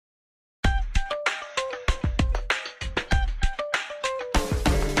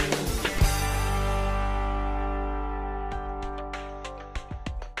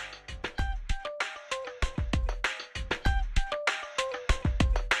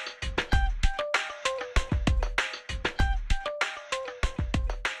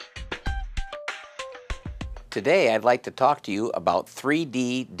Today I'd like to talk to you about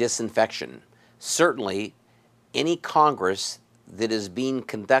 3D disinfection. Certainly, any Congress that is being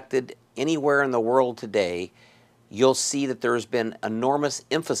conducted anywhere in the world today, you'll see that there's been enormous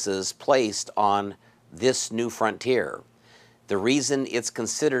emphasis placed on this new frontier. The reason it's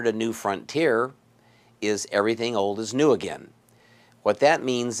considered a new frontier is everything old is new again. What that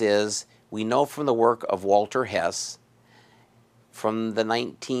means is we know from the work of Walter Hess from the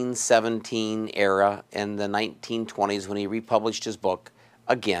 1917 era and the 1920s when he republished his book,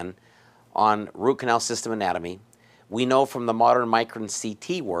 again, on root canal system anatomy. We know from the modern micron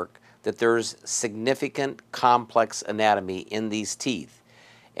CT work that there's significant complex anatomy in these teeth.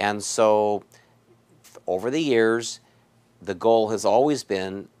 And so over the years, the goal has always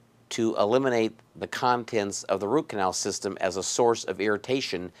been to eliminate the contents of the root canal system as a source of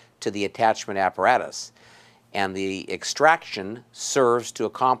irritation to the attachment apparatus. And the extraction serves to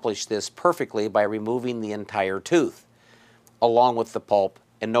accomplish this perfectly by removing the entire tooth, along with the pulp,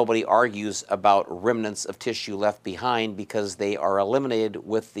 and nobody argues about remnants of tissue left behind because they are eliminated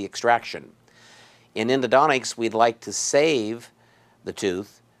with the extraction. In endodontics, we'd like to save the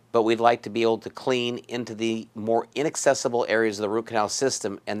tooth, but we'd like to be able to clean into the more inaccessible areas of the root canal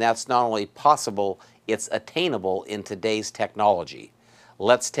system, and that's not only possible, it's attainable in today's technology.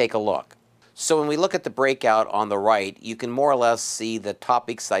 Let's take a look. So when we look at the breakout on the right, you can more or less see the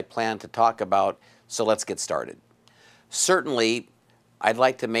topics I plan to talk about, so let's get started. Certainly, I'd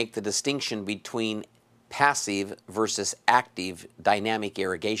like to make the distinction between passive versus active dynamic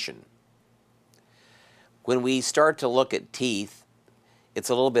irrigation. When we start to look at teeth, it's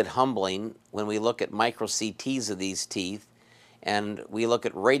a little bit humbling when we look at micro CTs of these teeth and we look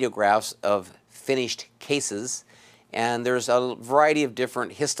at radiographs of finished cases, and there's a variety of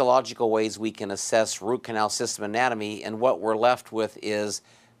different histological ways we can assess root canal system anatomy, and what we're left with is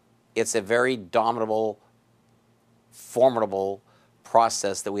it's a very dominable, formidable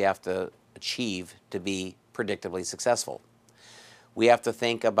process that we have to achieve to be predictably successful. We have to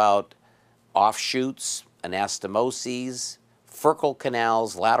think about offshoots, anastomoses, furcal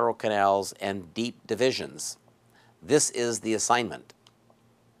canals, lateral canals, and deep divisions. This is the assignment.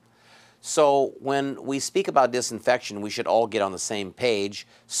 So when we speak about disinfection, we should all get on the same page.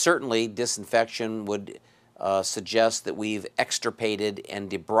 Certainly, disinfection would suggest that we've extirpated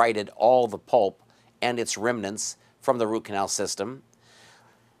and debrided all the pulp and its remnants from the root canal system.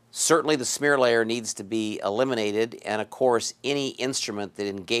 Certainly, the smear layer needs to be eliminated, and of course, any instrument that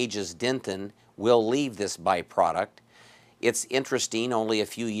engages dentin will leave this byproduct. It's interesting, only a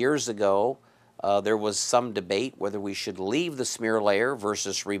few years ago, there was some debate whether we should leave the smear layer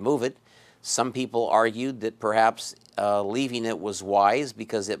versus remove it. Some people argued that perhaps leaving it was wise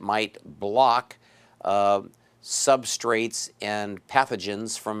because it might block substrates and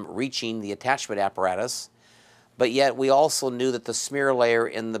pathogens from reaching the attachment apparatus. But yet we also knew that the smear layer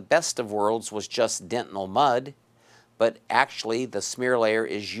in the best of worlds was just dentinal mud, but actually the smear layer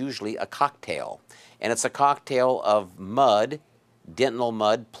is usually a cocktail. And it's a cocktail of mud, dentinal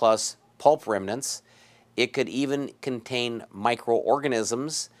mud plus pulp remnants. It could even contain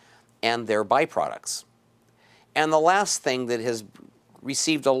microorganisms and their byproducts. And the last thing that has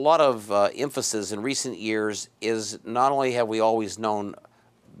received a lot of emphasis in recent years is not only have we always known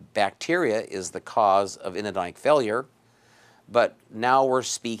bacteria is the cause of endodontic failure, but now we're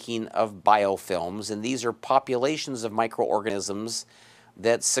speaking of biofilms, and these are populations of microorganisms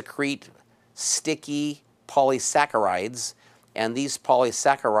that secrete sticky polysaccharides, and these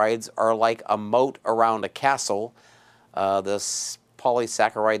polysaccharides are like a moat around a castle. The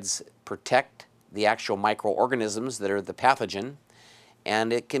polysaccharides protect the actual microorganisms that are the pathogen,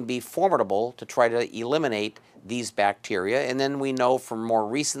 and it can be formidable to try to eliminate these bacteria. And then we know from more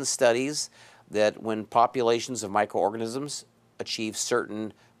recent studies that when populations of microorganisms achieve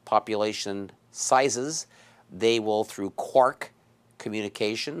certain population sizes, they will, through quark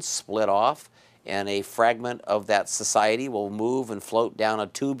communication, split off, and a fragment of that society will move and float down a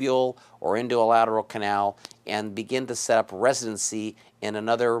tubule or into a lateral canal and begin to set up residency in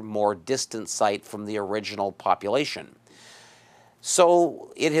another more distant site from the original population.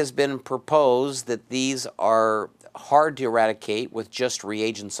 So it has been proposed that these are hard to eradicate with just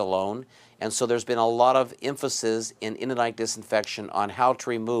reagents alone, and so there's been a lot of emphasis in endodontic disinfection on how to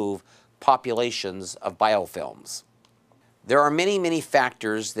remove populations of biofilms. There are many, many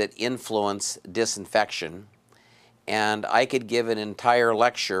factors that influence disinfection, and I could give an entire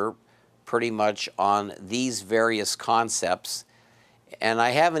lecture pretty much on these various concepts, and I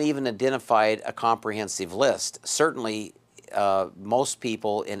haven't even identified a comprehensive list. Certainly, most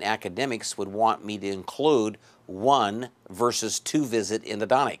people in academics would want me to include 1 versus 2 visit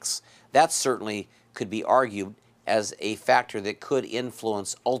endodontics. That's certainly could be argued as a factor that could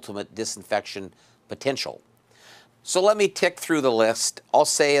influence ultimate disinfection potential. So let me tick through the list. I'll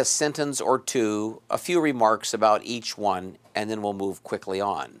say a sentence or two, a few remarks about each one, and then we'll move quickly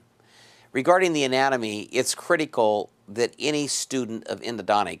on. Regarding the anatomy, it's critical that any student of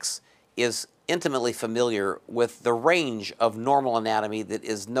endodontics is intimately familiar with the range of normal anatomy that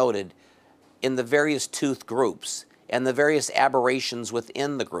is noted in the various tooth groups and the various aberrations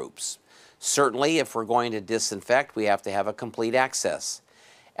within the groups. Certainly, if we're going to disinfect, we have to have a complete access.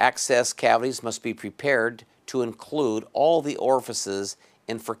 Access cavities must be prepared to include all the orifices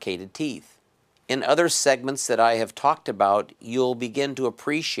in furcated teeth. In other segments that I have talked about, you'll begin to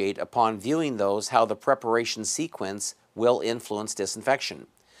appreciate upon viewing those how the preparation sequence will influence disinfection.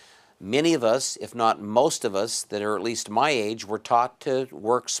 Many of us, if not most of us, that are at least my age, were taught to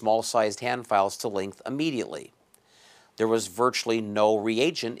work small-sized hand files to length immediately. There was virtually no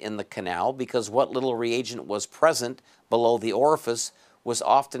reagent in the canal because what little reagent was present below the orifice was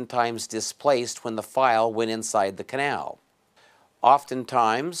oftentimes displaced when the file went inside the canal.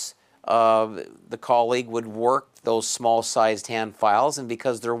 Oftentimes, the colleague would work those small-sized hand files, and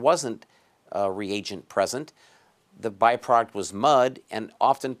because there wasn't reagent present, the byproduct was mud, and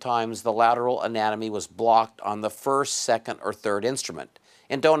oftentimes the lateral anatomy was blocked on the first, second, or third instrument.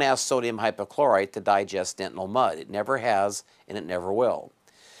 And don't ask sodium hypochlorite to digest dental mud. It never has, and it never will.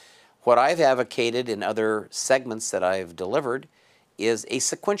 What I've advocated in other segments that I've delivered is a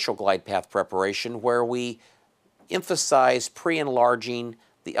sequential glide path preparation where we emphasize pre-enlarging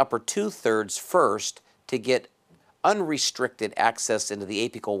the upper 2/3 first to get unrestricted access into the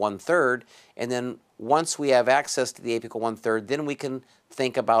apical 1/3, and then once we have access to the apical 1/3, then we can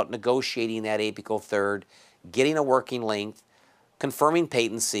think about negotiating that apical third, getting a working length, confirming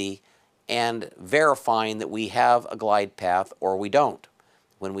patency, and verifying that we have a glide path or we don't.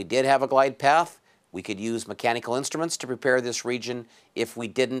 When we did have a glide path, we could use mechanical instruments to prepare this region. If we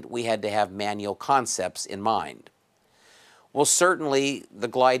didn't, we had to have manual concepts in mind. Well, certainly the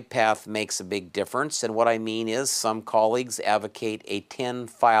glide path makes a big difference, and what I mean is some colleagues advocate a 10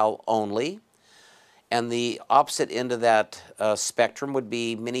 file only, and the opposite end of that spectrum would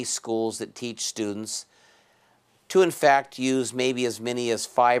be many schools that teach students to in fact use maybe as many as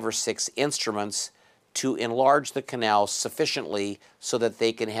 5 or 6 instruments to enlarge the canal sufficiently so that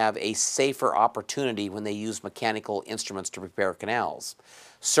they can have a safer opportunity when they use mechanical instruments to prepare canals.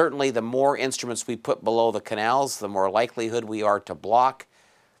 Certainly, the more instruments we put below the canals, the more likelihood we are to block,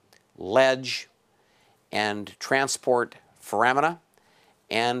 ledge, and transport foramina.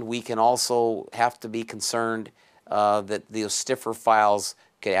 And we can also have to be concerned that those stiffer files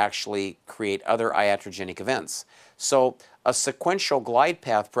could actually create other iatrogenic events. So a sequential glide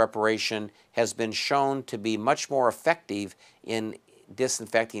path preparation has been shown to be much more effective in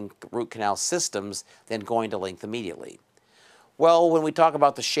disinfecting root canal systems than going to length immediately. Well, when we talk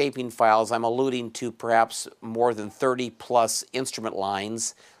about the shaping files, I'm alluding to perhaps more than 30+ instrument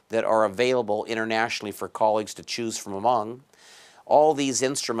lines that are available internationally for colleagues to choose from among. All these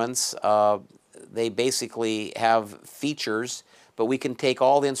instruments, they basically have features, but we can take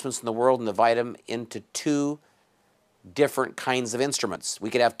all the instruments in the world and divide them into 2 different kinds of instruments. We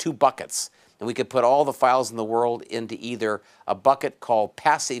could have 2 buckets, and we could put all the files in the world into either a bucket called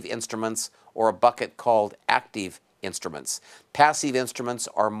passive instruments or a bucket called active instruments. Passive instruments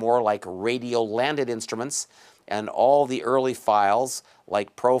are more like radial landed instruments, and all the early files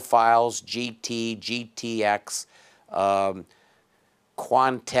like Profiles, GT, GTX,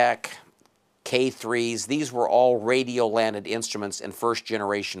 Quantec, K3s, these were all radial landed instruments and first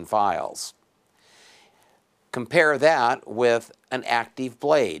generation files. Compare that with an active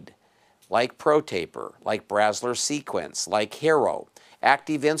blade like ProTaper, like Brasler Sequence, like Hero.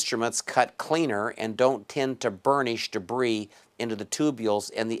 Active instruments cut cleaner and don't tend to burnish debris into the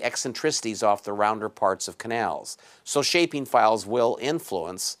tubules and the eccentricities off the rounder parts of canals. So shaping files will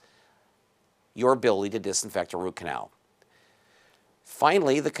influence your ability to disinfect a root canal.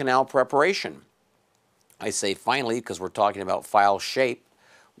 Finally, the canal preparation. I say finally because we're talking about file shape.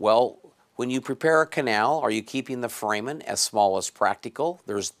 Well, when you prepare a canal, are you keeping the foramen as small as practical?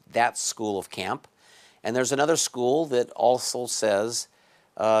 There's that school of camp. And there's another school that also says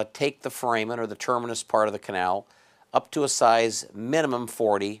take the foramen or the terminus part of the canal up to a size minimum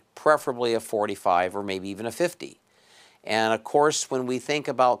 40, preferably a 45 or maybe even a 50. And of course, when we think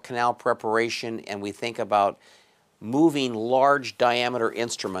about canal preparation and we think about moving large diameter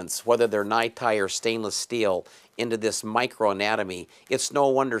instruments, whether they're Nitai or stainless steel, into this microanatomy, it's no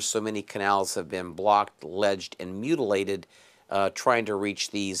wonder so many canals have been blocked, ledged, and mutilated trying to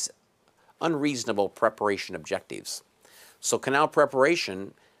reach these unreasonable preparation objectives. So canal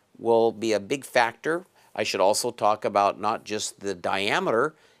preparation will be a big factor. I should also talk about not just the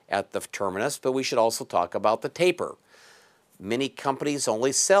diameter at the terminus, but we should also talk about the taper. Many companies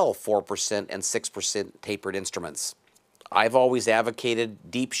only sell 4% and 6% tapered instruments. I've always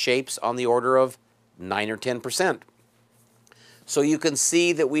advocated deep shapes on the order of 9 or 10%. So you can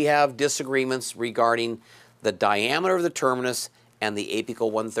see that we have disagreements regarding the diameter of the terminus and the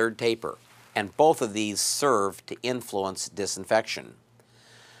apical 1/3 taper. And both of these serve to influence disinfection.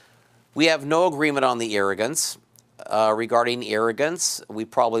 We have no agreement on the irrigants. Regarding irrigants, we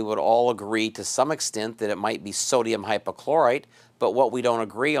probably would all agree to some extent that it might be sodium hypochlorite, but what we don't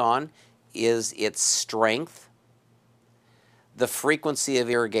agree on is its strength, the frequency of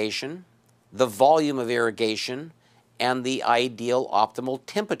irrigation, the volume of irrigation, and the ideal optimal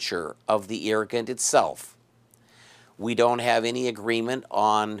temperature of the irrigant itself. We don't have any agreement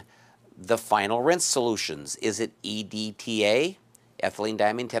on the final rinse solutions. Is it EDTA, ethylene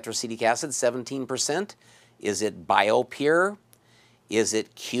diamine tetracetic acid, 17%? Is it BioPure? Is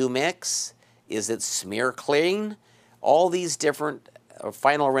it Q-Mix? Is it Smear Clean? All these different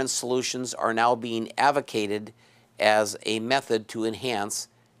final rinse solutions are now being advocated as a method to enhance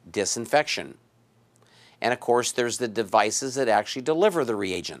disinfection. And of course, there's the devices that actually deliver the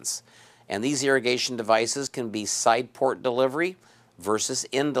reagents. And these irrigation devices can be side port delivery versus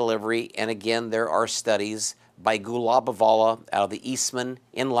in delivery. And again, there are studies by Gulabavala out of the Eastman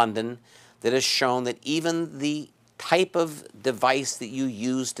in London that has shown that even the type of device that you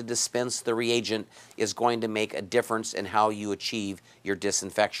use to dispense the reagent is going to make a difference in how you achieve your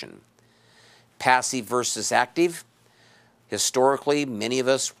disinfection. Passive versus active. Historically, many of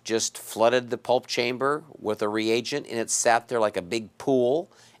us just flooded the pulp chamber with a reagent and it sat there like a big pool,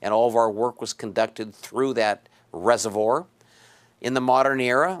 and all of our work was conducted through that reservoir. In the modern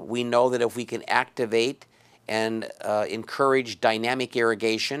era, we know that if we can activate and encourage dynamic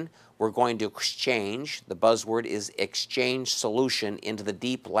irrigation, we're going to exchange, the buzzword is exchange solution, into the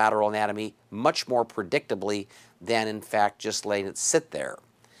deep lateral anatomy much more predictably than in fact just letting it sit there.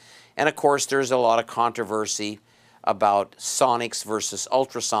 And of course, there's a lot of controversy about sonics versus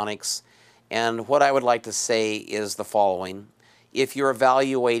ultrasonics, and what I would like to say is the following. If you're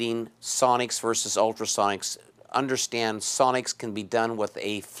evaluating sonics versus ultrasonics, understand sonics can be done with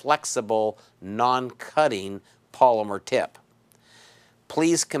a flexible, non-cutting polymer tip.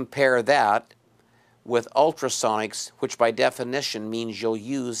 Please compare that with ultrasonics, which by definition means you'll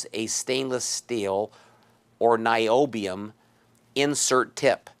use a stainless steel or niobium insert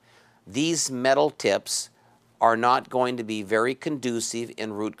tip. These metal tips are not going to be very conducive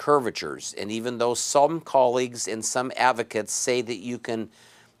in root curvatures. And even though some colleagues and some advocates say that you can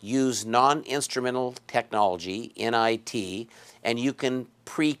use non-instrumental technology, NIT, and you can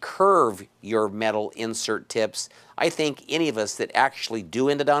pre-curve your metal insert tips, I think any of us that actually do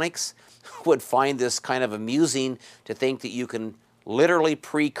endodontics would find this kind of amusing to think that you can literally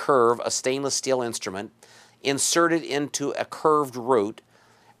pre-curve a stainless steel instrument, insert it into a curved root,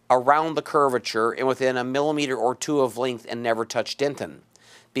 around the curvature and within a millimeter or two of length and never touch dentin.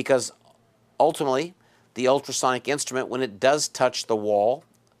 Because ultimately, the ultrasonic instrument, when it does touch the wall,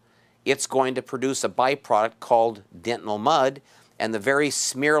 it's going to produce a byproduct called dentinal mud, and the very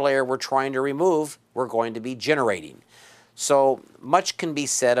smear layer we're trying to remove, we're going to be generating. So much can be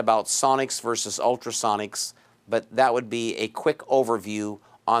said about sonics versus ultrasonics, but that would be a quick overview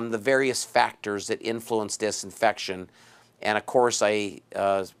on the various factors that influence disinfection. And of course, I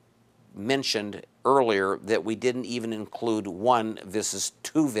mentioned earlier that we didn't even include 1 versus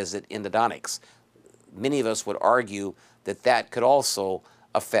 2 visit endodontics. Many of us would argue that that could also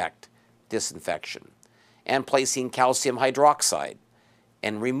affect disinfection. And placing calcium hydroxide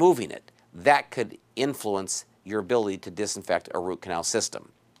and removing it, that could influence your ability to disinfect a root canal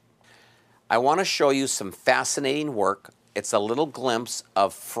system. I want to show you some fascinating work. It's a little glimpse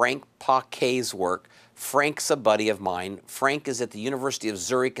of Frank Paquet's work. Frank's a buddy of mine. Frank is at the University of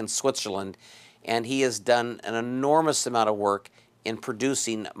Zurich in Switzerland, and he has done an enormous amount of work in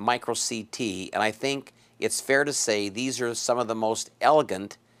producing micro-CT, and I think it's fair to say these are some of the most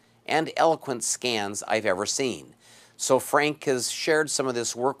elegant and eloquent scans I've ever seen. So Frank has shared some of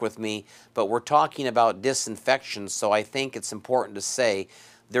this work with me, but we're talking about disinfection, so I think it's important to say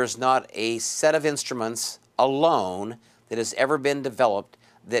there's not a set of instruments alone that has ever been developed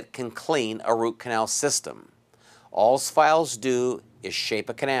that can clean a root canal system. All files do is shape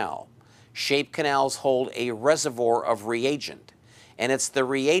a canal. Shaped canals hold a reservoir of reagent, and it's the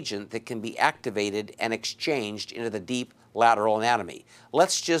reagent that can be activated and exchanged into the deep lateral anatomy.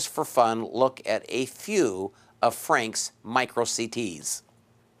 Let's just for fun look at a few of Frank's micro-CTs.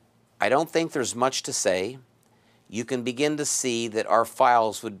 I don't think there's much to say. you can begin to see that our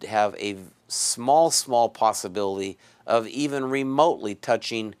files would have a small possibility of even remotely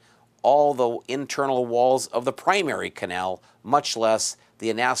touching all the internal walls of the primary canal, much less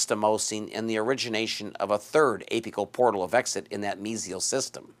the anastomosing and the origination of a third apical portal of exit in that mesial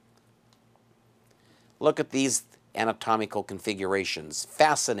system. Look at these anatomical configurations.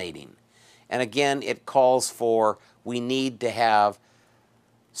 Fascinating. And again, it calls for, we need to have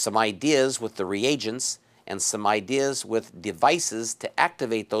some ideas with the reagents and some ideas with devices to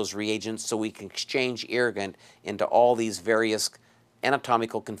activate those reagents so we can exchange irrigant into all these various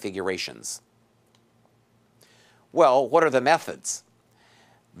anatomical configurations. Well, what are the methods?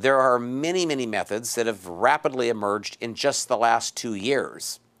 There are many methods that have rapidly emerged in just the last 2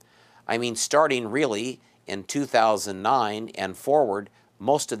 years. I mean, starting really in 2009 and forward,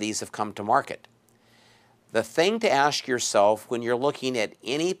 most of these have come to market. The thing to ask yourself when you're looking at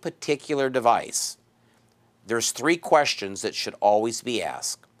any particular device, there's 3 questions that should always be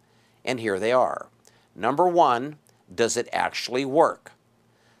asked, and here they are. Number 1, does it actually work?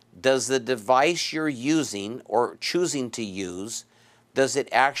 Does the device you're using or choosing to use, does it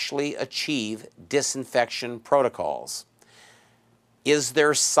actually achieve disinfection protocols? Is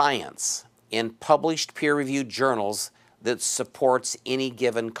there science in published peer-reviewed journals that supports any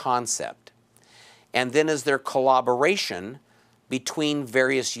given concept? And then is there collaboration between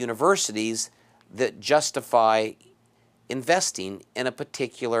various universities that justify investing in a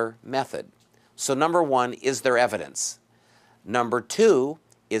particular method? So number 1, is there evidence? Number 2,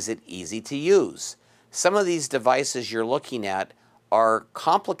 is it easy to use? Some of these devices you're looking at are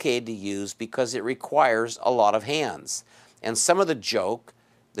complicated to use because it requires a lot of hands. And some of the jokes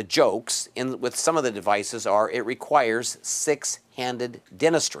with some of the devices are it requires 6-handed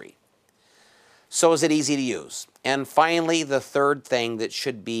dentistry. So is it easy to use? And finally, the third thing that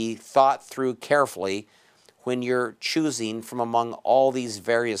should be thought through carefully when you're choosing from among all these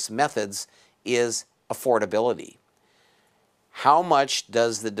various methods is affordability. How much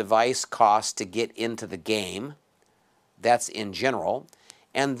does the device cost to get into the game? That's in general.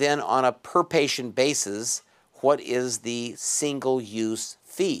 And then on a per patient basis, what is the single-use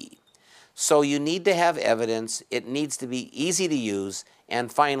fee? So you need to have evidence, it needs to be easy to use,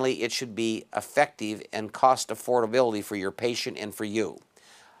 and finally it should be effective and cost affordability for your patient and for you.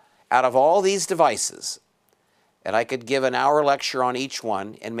 Out of all these devices, and I could give an hour lecture on each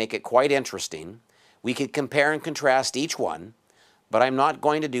one and make it quite interesting, we could compare and contrast each one, but I'm not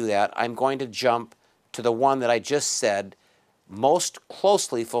going to do that. I'm going to jump to the one that I just said most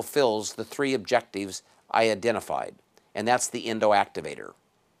closely fulfills the 3 objectives I identified, and that's the Endo Activator.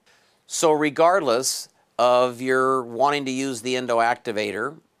 So regardless of your wanting to use the Endo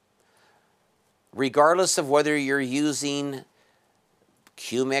Activator, regardless of whether you're using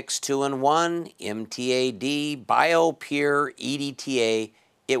Qmix 2-in-1, MTAD, BioPure, EDTA,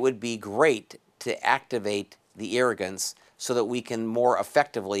 it would be great to activate the irrigants so that we can more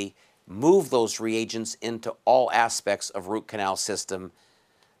effectively move those reagents into all aspects of root canal system.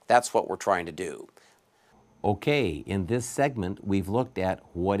 That's what we're trying to do. Okay, in this segment, we've looked at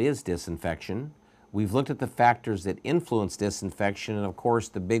what is disinfection. We've looked at the factors that influence disinfection, and of course,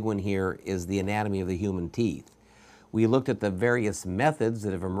 the big one here is the anatomy of the human teeth. We looked at the various methods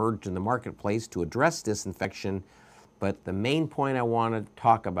that have emerged in the marketplace to address disinfection, but the main point I want to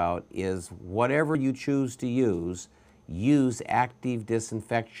talk about is whatever you choose to use active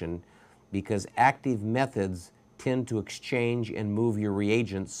disinfection, because active methods tend to exchange and move your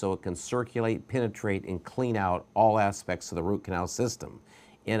reagents so it can circulate, penetrate, and clean out all aspects of the root canal system.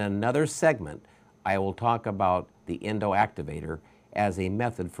 In another segment, I will talk about the Endo Activator as a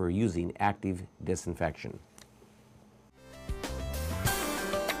method for using active disinfection.